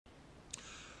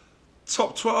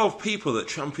Top 12 people that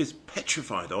Trump is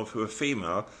petrified of who are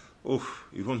female. Oof,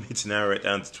 you want me to narrow it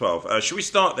down to 12. Should we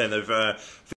start then of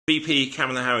VP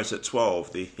Kamala Harris at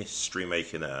 12, the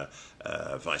history-making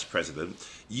vice president.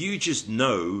 You just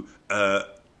know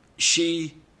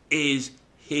she is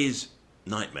his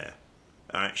nightmare.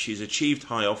 She's achieved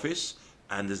high office,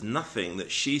 and there's nothing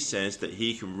that she says that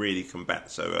he can really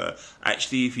combat. So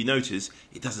actually, if you notice,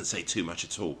 it doesn't say too much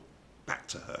at all. Back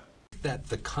to her. That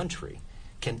the country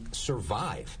can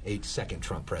survive a second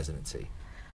Trump presidency.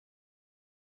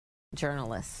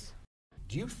 Journalist.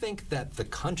 Do you think that the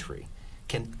country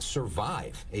can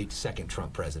survive a second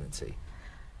Trump presidency?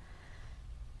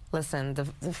 Listen,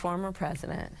 the former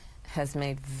president has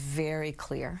made very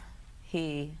clear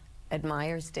he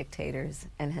admires dictators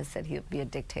and has said he would be a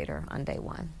dictator on day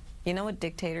one. You know what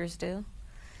dictators do?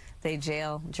 They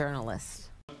jail journalists.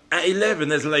 At 11,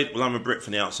 there's a lady, well, I'm a Brit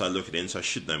from the outside looking in, so I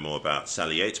should know more about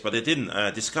Sally Yates, but I didn't.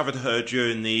 Discovered her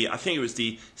during the, I think it was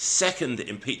the second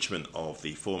impeachment of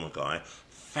the former guy.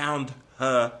 Found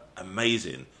her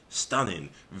amazing, stunning,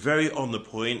 very on the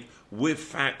point, with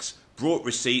facts, brought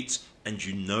receipts, and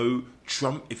you know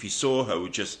Trump, if he saw her,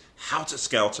 would just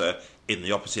helter-skelter in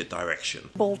the opposite direction.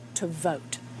 To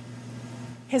vote.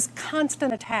 His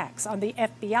constant attacks on the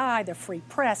FBI, the free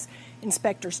press,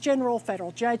 inspectors general,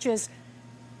 federal judges,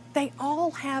 they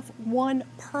all have one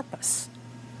purpose: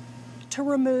 to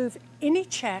remove any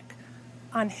check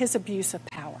on his abuse of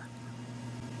power.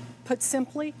 Put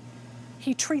simply,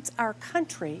 he treats our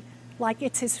country like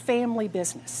it's his family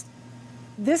business,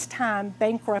 this time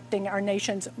bankrupting our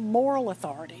nation's moral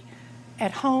authority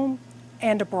at home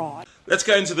and abroad. Let's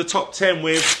go into the top 10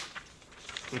 with,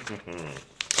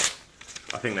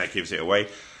 I think that gives it away,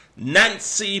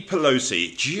 Nancy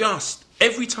Pelosi. Just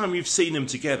every time you've seen them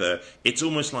together, it's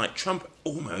almost like Trump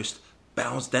almost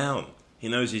bows down. He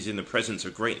knows he's in the presence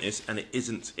of greatness, and it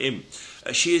isn't him.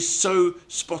 She is so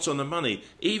spot on the money.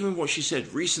 Even what she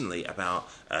said recently about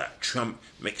Trump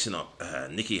mixing up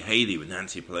Nikki Haley with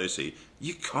Nancy Pelosi,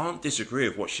 you can't disagree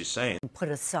with what she's saying. Put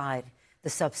aside the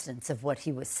substance of what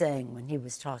he was saying when he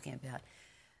was talking about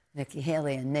Nikki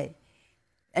Haley and Nate.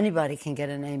 Anybody can get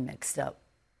a name mixed up.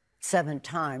 7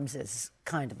 times is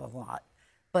kind of a lot.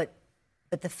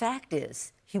 But the fact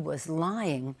is, he was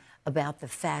lying about the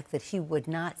fact that he would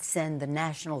not send the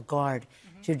National Guard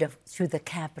to the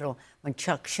Capitol when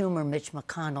Chuck Schumer, Mitch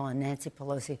McConnell, and Nancy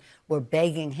Pelosi were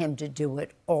begging him to do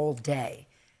it all day,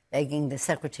 begging the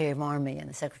Secretary of Army and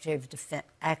the Secretary of Defense,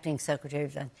 acting Secretary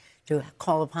of Defense, to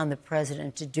call upon the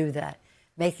president to do that,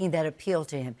 making that appeal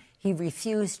to him. He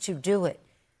refused to do it,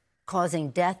 causing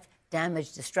death,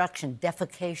 damage, destruction,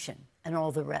 defecation, and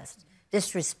all the rest.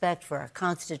 Disrespect for our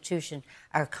Constitution,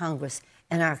 our Congress,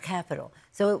 and our Capitol.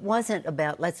 So it wasn't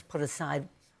about, let's put aside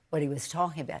what he was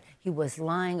talking about. He was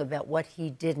lying about what he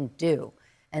didn't do.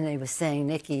 And he was saying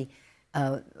Nikki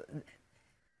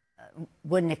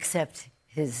wouldn't accept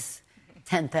his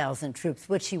 10,000 troops,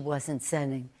 which he wasn't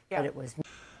sending, but it was...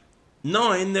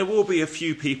 9, there will be a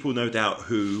few people, no doubt,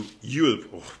 who you,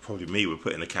 or probably me, would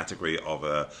put in the category of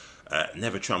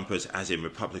never Trumpers, as in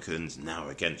Republicans now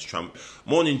against Trump.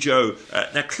 Morning Joe.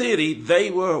 Now, clearly, they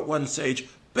were at one stage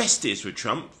besties with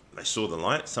Trump. They saw the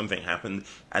light, something happened,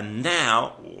 and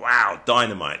now, wow,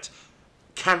 dynamite.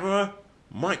 Camera,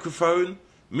 microphone,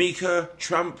 Mika,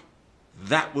 Trump,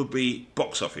 that would be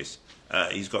box office.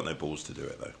 He's got no balls to do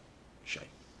it, though. Shame.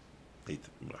 He'd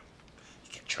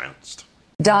get trounced.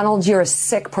 Donald, you're a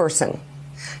sick person.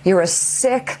 You're a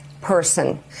sick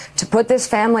person. To put this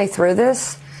family through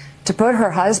this, to put her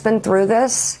husband through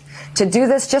this, to do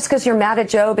this just because you're mad at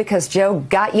Joe because Joe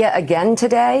got you again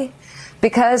today,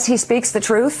 because he speaks the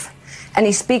truth and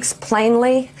he speaks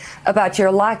plainly about your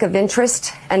lack of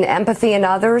interest and empathy in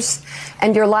others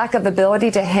and your lack of ability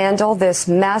to handle this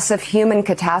massive human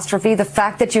catastrophe, the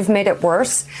fact that you've made it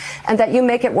worse and that you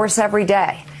make it worse every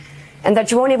day, and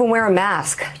that you won't even wear a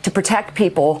mask to protect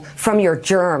people from your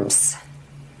germs.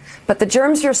 But the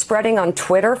germs you're spreading on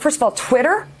Twitter, first of all,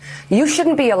 Twitter, you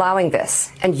shouldn't be allowing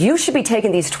this, and you should be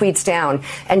taking these tweets down,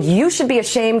 and you should be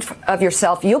ashamed of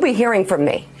yourself. You'll be hearing from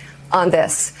me on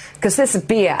this, because this is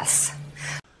BS.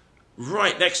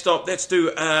 Right, next up, let's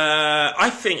do, I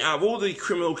think, out of all the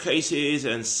criminal cases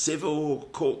and civil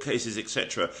court cases,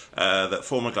 etc., that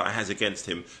former guy has against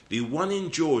him, the one in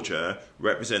Georgia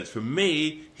represents, for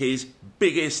me, his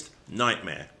biggest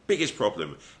nightmare, biggest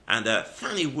problem. And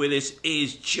Fannie Willis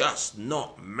is just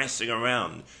not messing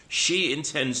around. She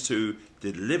intends to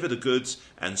deliver the goods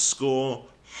and score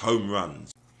home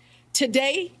runs.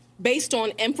 Today, based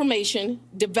on information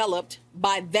developed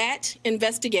by that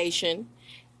investigation,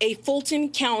 a Fulton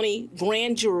County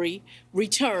grand jury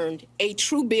returned a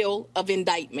true bill of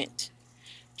indictment.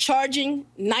 charging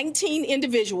 19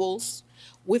 individuals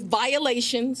with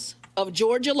violations of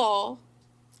Georgia law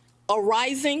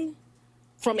arising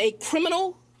from a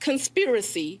criminal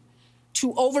conspiracy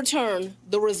to overturn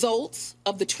the results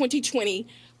of the 2020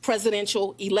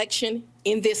 presidential election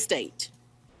in this state.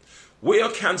 We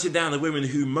are counting down the women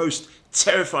who most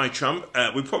terrify Trump.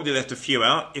 We probably left a few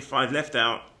out. If I've left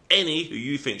out any who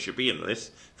you think should be in the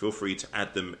list, feel free to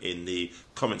add them in the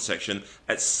comment section.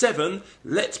 At 7,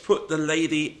 let's put the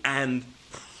lady and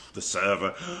the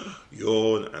server,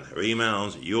 yawn, and her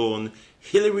emails, yawn,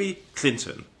 Hillary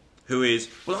Clinton, who is,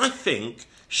 well, I think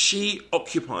she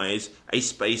occupies a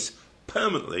space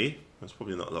permanently, there's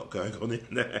probably not a lot going on in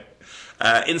there,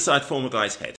 inside former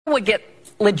guy's head. Would get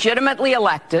legitimately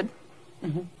elected,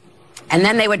 and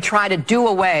then they would try to do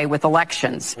away with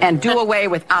elections and do away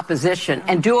with opposition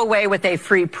and do away with a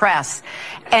free press.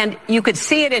 And you could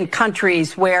see it in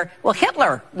countries where, well,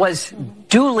 Hitler was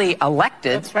duly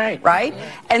elected. That's right. Right?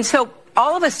 And so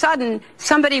all of a sudden,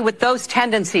 somebody with those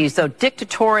tendencies, those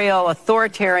dictatorial,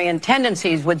 authoritarian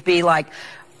tendencies would be like,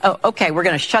 oh, okay, we're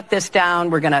going to shut this down.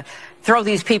 We're going to throw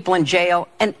these people in jail.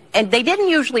 And they didn't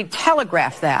usually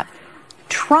telegraph that.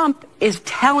 Trump is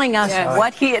telling us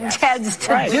what he intends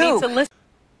to do.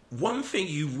 One thing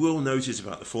you will notice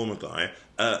about the former guy,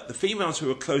 the females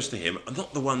who are close to him are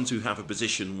not the ones who have a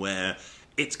position where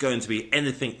it's going to be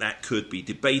anything that could be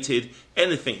debated,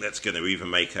 anything that's going to even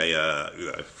make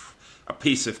a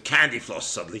piece of candy floss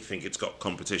suddenly think it's got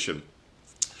competition.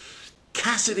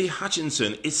 Cassidy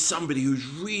Hutchinson is somebody who's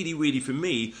really, really, for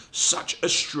me, such a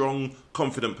strong,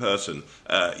 confident person.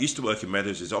 Used to work in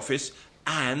Meadows' office,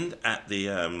 and at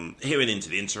the hearing into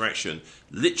the insurrection,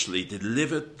 literally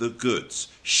delivered the goods.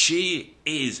 She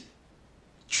is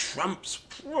Trump's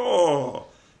pro.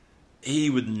 He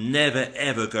would never,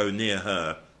 ever go near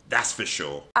her. That's for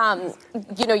sure.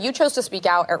 You know, you chose to speak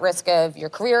out at risk of your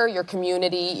career, your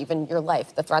community, even your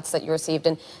life, the threats that you received.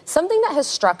 And something that has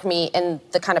struck me in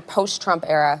the kind of post-Trump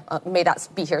era, may that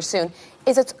be here soon,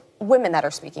 is it's women that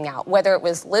are speaking out, whether it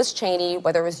was Liz Cheney,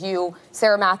 whether it was you.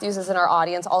 Sarah Matthews is in our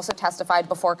audience, also testified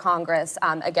before Congress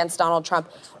against Donald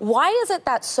Trump. Why is it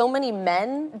that so many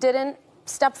men didn't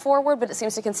step forward, but it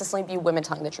seems to consistently be women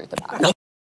telling the truth about it?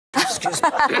 Excuse me.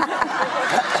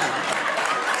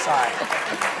 Sorry.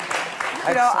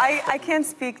 You know, I can't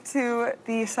speak to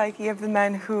the psyche of the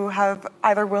men who have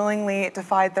either willingly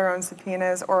defied their own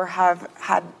subpoenas or have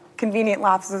had convenient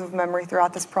lapses of memory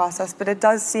throughout this process, but it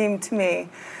does seem to me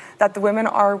that the women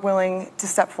are willing to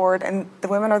step forward, and the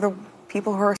women are the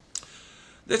people who are...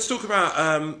 Let's talk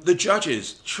about the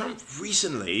judges. Trump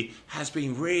recently has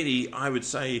been really, I would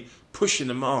say, pushing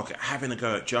the mark at having a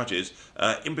go at judges.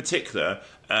 In particular,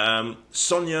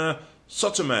 Sonia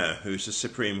Sotomayor, who's a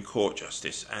Supreme Court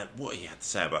justice, and what he had to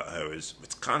say about her is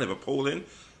it's kind of appalling.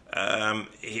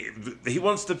 He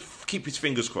wants to keep his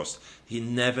fingers crossed. He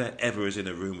never, ever is in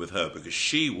a room with her because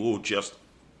she will just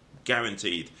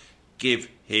guaranteed give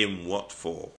him what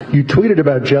for. You tweeted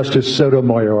about Justice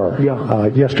Sotomayor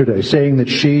yesterday, saying that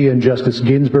she and Justice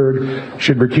Ginsburg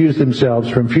should recuse themselves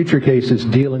from future cases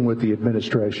dealing with the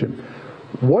administration.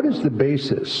 What is the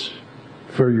basis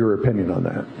for your opinion on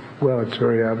that? Well, it's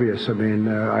very obvious. I mean,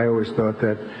 I always thought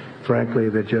that, frankly,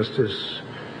 that Justice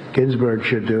Ginsburg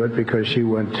should do it because she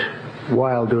went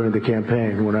wild during the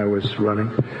campaign when I was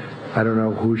running. I don't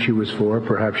know who she was for.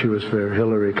 Perhaps she was for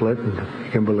Hillary Clinton.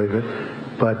 You can believe it.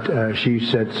 But she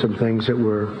said some things that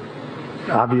were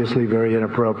obviously very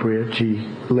inappropriate. She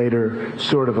later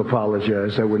sort of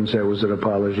apologized. I wouldn't say it was an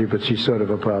apology, but she sort of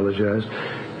apologized.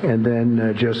 And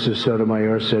then Justice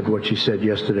Sotomayor said what she said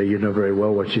yesterday. You know very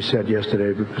well what she said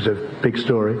yesterday. It was a big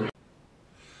story.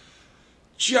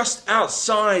 Just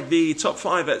outside the top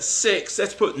 5 at 6,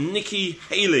 let's put Nikki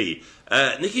Haley.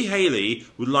 Nikki Haley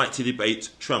would like to debate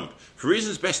Trump. For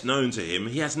reasons best known to him,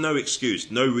 he has no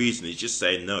excuse, no reason. He's just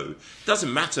saying no. It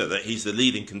doesn't matter that he's the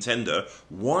leading contender.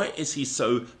 Why is he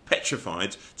so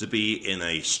petrified to be in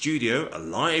a studio, a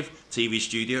live TV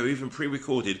studio, even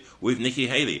pre-recorded with Nikki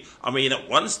Haley? I mean, at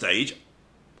one stage,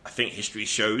 I think history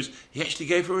shows he actually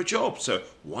gave her a job. So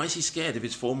why is he scared of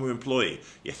his former employee?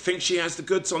 You think she has the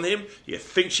goods on him? You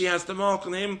think she has the mark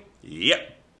on him?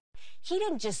 Yep. He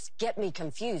didn't just get me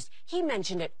confused. He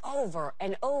mentioned it over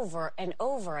and over and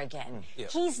over again.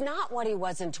 He's not what he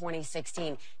was in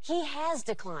 2016. He has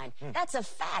declined. That's a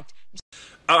fact.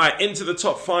 All right, into the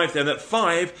top 5 then. At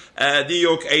 5, New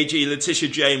York AG Letitia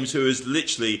James, who is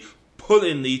literally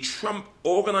pulling the Trump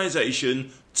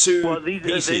organization to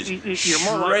pieces,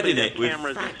 shredding it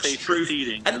with facts, truth,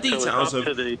 and details of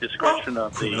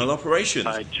criminal operations.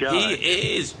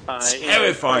 He is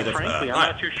terrified of her, I'm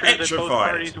not too sure that both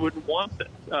parties would want this.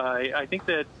 I think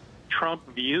that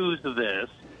Trump views this,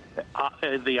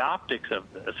 the optics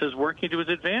of this, is working to his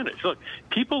advantage. Look,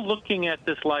 people looking at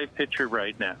this live picture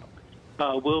right now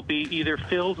will be either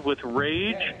filled with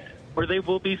rage or they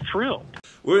will be thrilled.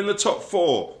 We're in the top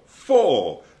four.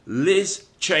 Liz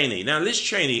Cheney. Now, Liz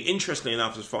Cheney, interestingly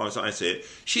enough, as far as I see it,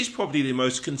 she's probably the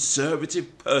most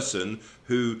conservative person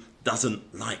who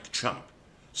doesn't like Trump.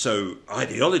 So,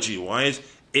 ideology-wise,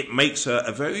 it makes her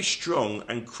a very strong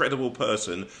and credible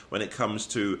person when it comes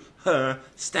to her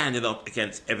standing up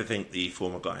against everything the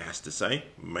former guy has to say,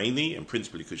 mainly and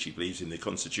principally because she believes in the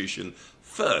Constitution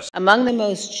first. Among the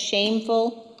most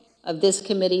shameful of this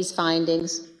committee's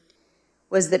findings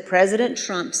was that President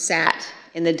Trump sat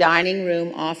in the dining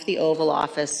room off the Oval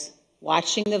Office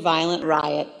watching the violent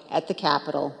riot at the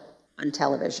Capitol on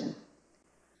television.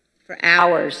 For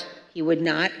hours, he would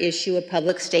not issue a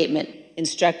public statement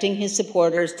instructing his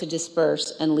supporters to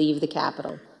disperse and leave the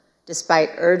Capitol,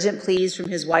 despite urgent pleas from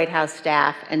his White House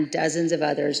staff and dozens of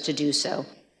others to do so.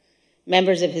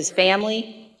 Members of his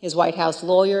family, his White House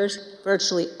lawyers,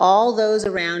 virtually all those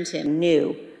around him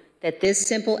knew that this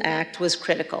simple act was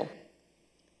critical.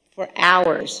 For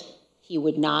hours, he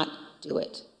would not do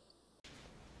it.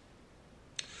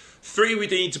 3, we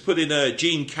need to put in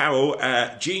Jean Carroll.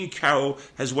 Jean Carroll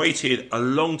has waited a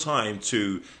long time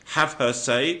to have her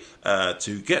say,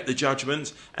 to get the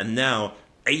judgment, and now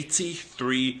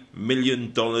 $83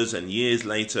 million, and years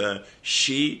later,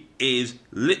 she is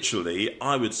literally,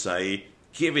 I would say,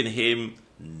 giving him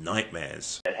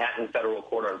nightmares. Manhattan federal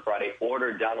court on Friday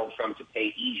ordered Donald Trump to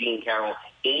pay E. Jean Carroll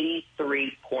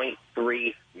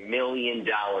 $83.3 million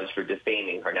for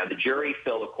defaming her. Now, the jury,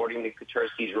 Phil, according to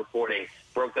Katersky's reporting,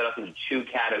 broke that up into 2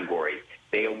 categories.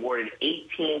 They awarded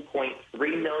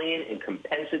 $18.3 million in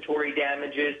compensatory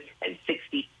damages and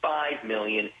 $65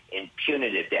 million in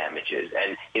punitive damages.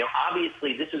 And,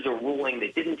 obviously this is a ruling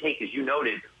that didn't take, as you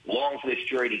noted, long for this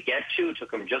jury to get to. It took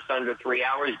them just under 3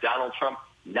 hours. Donald Trump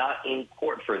not in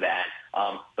court for that,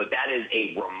 but that is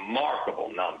a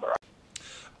remarkable number.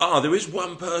 There is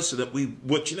one person that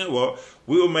you know what?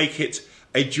 We will make it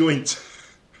a joint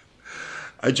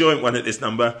one at this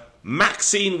number.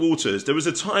 Maxine Waters. There was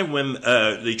a time when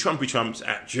the Trumpy Trumps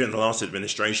during the last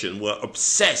administration were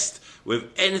obsessed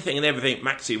with anything and everything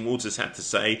Maxine Waters had to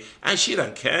say, and she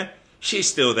don't care. She's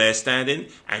still there standing,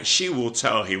 and she will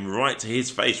tell him right to his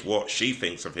face what she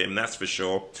thinks of him, that's for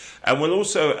sure. And we'll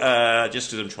also, just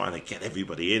because I'm trying to get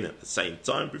everybody in at the same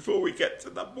time before we get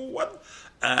to number 1,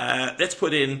 let's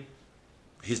put in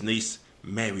his niece,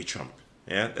 Mary Trump.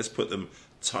 Yeah, let's put them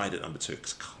tied at number 2,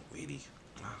 because I can't really,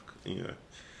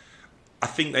 I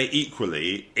think they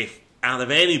equally, if out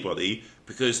of anybody,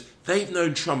 because they've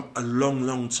known Trump a long,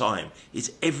 long time.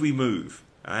 It's every move,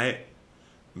 all right?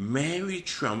 Mary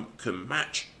Trump can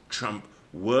match Trump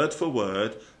word for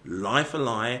word, lie for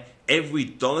lie, every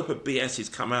dollop of BS he's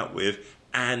come out with,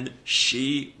 and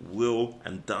she will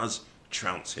and does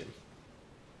trounce him.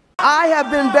 I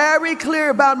have been very clear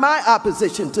about my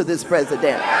opposition to this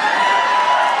president.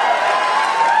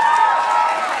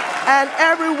 And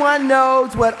everyone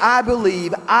knows what I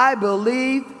believe. I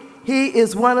believe he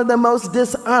is one of the most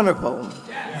dishonorable,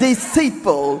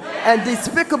 deceitful, and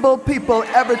despicable people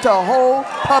ever to hold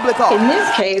public office. In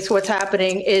this case, what's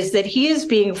happening is that he is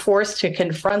being forced to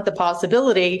confront the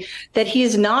possibility that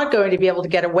he's not going to be able to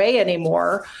get away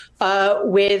anymore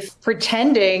with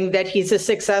pretending that he's a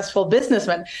successful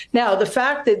businessman. Now, the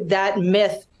fact that that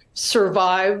myth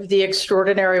survived the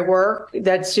extraordinary work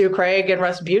that Sue Craig and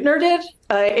Russ Buettner did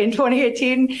in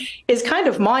 2018 is kind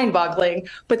of mind-boggling.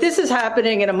 But this is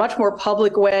happening in a much more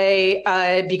public way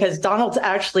because Donald's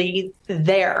actually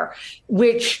there,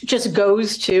 which just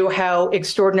goes to how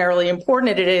extraordinarily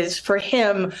important it is for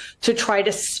him to try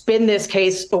to spin this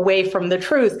case away from the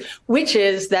truth, which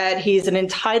is that he's an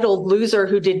entitled loser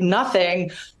who did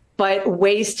nothing but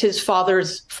waste his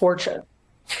father's fortune.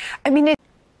 I mean,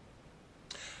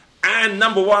 and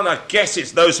number 1, I guess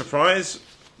it's no surprise.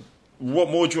 What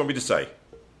more do you want me to say?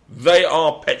 They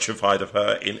are petrified of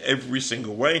her in every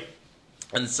single way.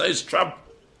 And so's Trump.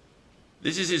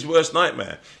 This is his worst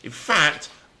nightmare. In fact,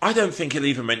 I don't think he'll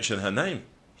even mention her name.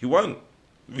 He won't.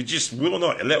 We just will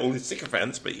not. He'll let all his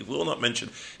sycophants, but he will not mention.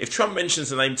 If Trump mentions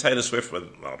the name Taylor Swift, well,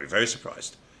 I'll be very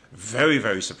surprised. Very,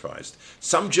 very surprised.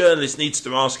 Some journalist needs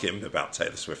to ask him about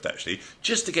Taylor Swift, actually,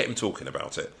 just to get him talking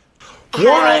about it.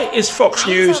 Why is Fox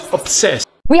News obsessed?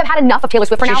 We have had enough of Taylor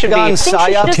Swift for now. She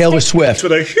should be Taylor Swift.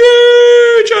 With a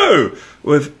huge O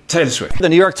with Taylor Swift. The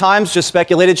New York Times just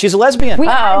speculated she's a lesbian. We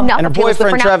have enough and her of Taylor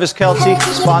boyfriend, Swift Travis Kelce,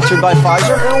 sponsored by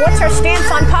Pfizer. What's her stance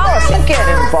on policy? Don't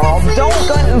get involved. Don't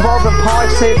get involved in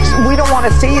politics. We don't want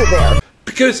to see you there.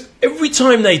 Because every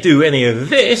time they do any of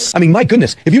this... I mean, my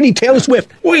goodness, if you need Taylor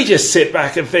Swift... We just sit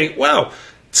back and think, well,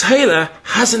 Taylor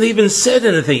hasn't even said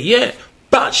anything yet,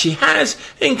 but she has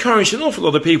encouraged an awful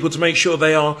lot of people to make sure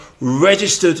they are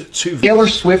registered to... Taylor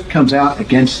Swift comes out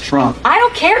against Trump. I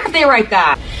don't care if they write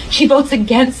that. She votes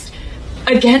against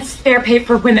fair pay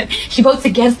for women. She votes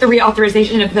against the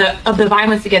reauthorization of the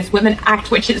Violence Against Women Act,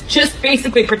 which is just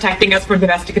basically protecting us from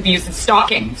domestic abuse and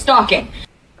stalking.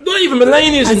 Not even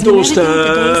Melania's endorsed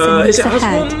her. Is it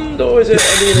husband or is it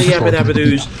Alina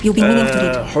Yabadabadoo's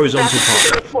horizontal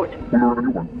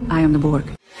partner? I am the Borg.